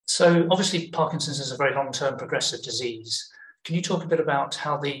So obviously Parkinson's is a very long-term progressive disease. Can you talk a bit about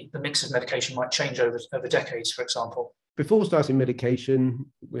how the mix of medication might change over decades, for example? Before starting medication,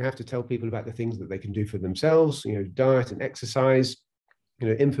 we have to tell people about the things that they can do for themselves, diet and exercise,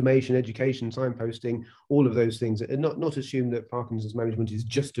 information, education, signposting, all of those things, and not assume that Parkinson's management is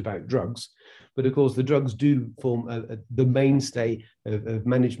just about drugs. But of course, the drugs do form the mainstay of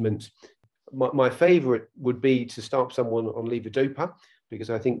management. My favorite would be to start someone on levodopa, because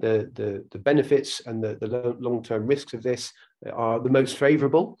I think the benefits and the long-term risks of this are the most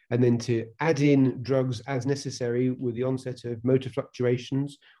favorable, and then to add in drugs as necessary with the onset of motor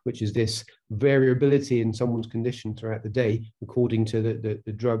fluctuations, which is this variability in someone's condition throughout the day according to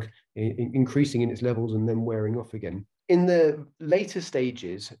the drug increasing in its levels and then wearing off again. In the later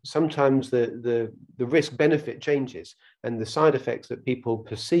stages, sometimes the risk benefit changes, and the side effects that people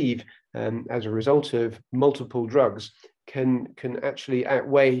perceive as a result of multiple drugs can actually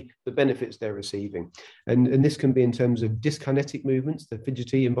outweigh the benefits they're receiving. And this can be in terms of dyskinetic movements, the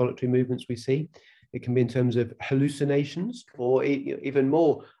fidgety involuntary movements we see. It can be in terms of hallucinations, or even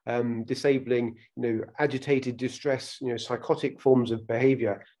more disabling, agitated distress, psychotic forms of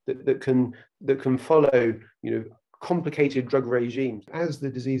behavior that can follow, complicated drug regimes. As the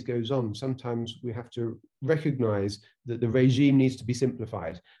disease goes on, sometimes we have to recognize that the regime needs to be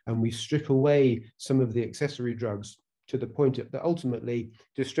simplified, and we strip away some of the accessory drugs to the point that ultimately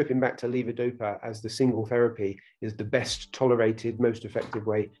just stripping back to levodopa as the single therapy is the best tolerated, most effective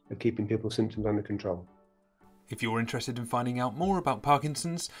way of keeping people's symptoms under control. If you're interested in finding out more about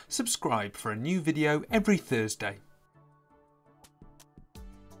Parkinson's, subscribe for a new video every Thursday.